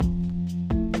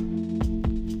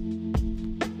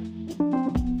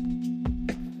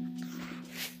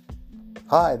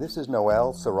Hi, this is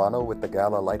Noel Serrano with the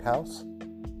Gala Lighthouse.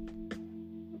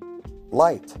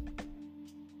 Light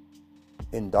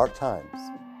in dark times.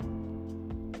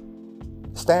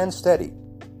 Stand steady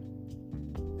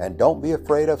and don't be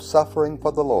afraid of suffering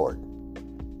for the Lord.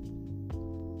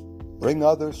 Bring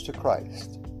others to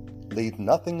Christ. Leave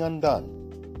nothing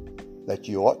undone that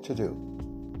you ought to do.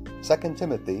 2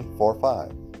 Timothy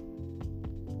 4:5.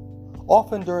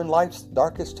 Often during life's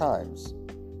darkest times,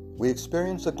 we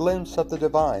experience a glimpse of the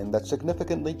divine that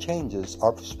significantly changes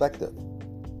our perspective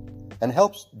and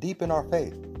helps deepen our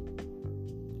faith.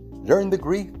 During the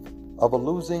grief of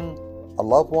losing a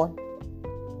loved one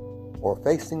or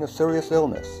facing a serious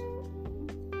illness,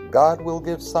 God will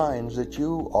give signs that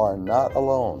you are not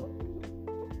alone.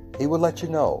 He will let you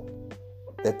know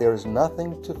that there is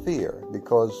nothing to fear,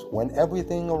 because when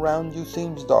everything around you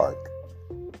seems dark,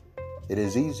 it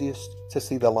is easiest to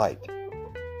see the light.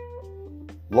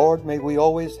 Lord, may we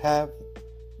always have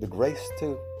the grace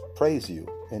to praise you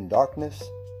in darkness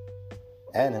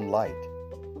and in light.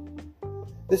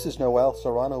 This is Noel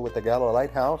Serrano with the Gala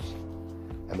Lighthouse,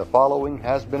 and the following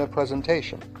has been a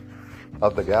presentation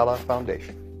of the Gala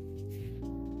Foundation.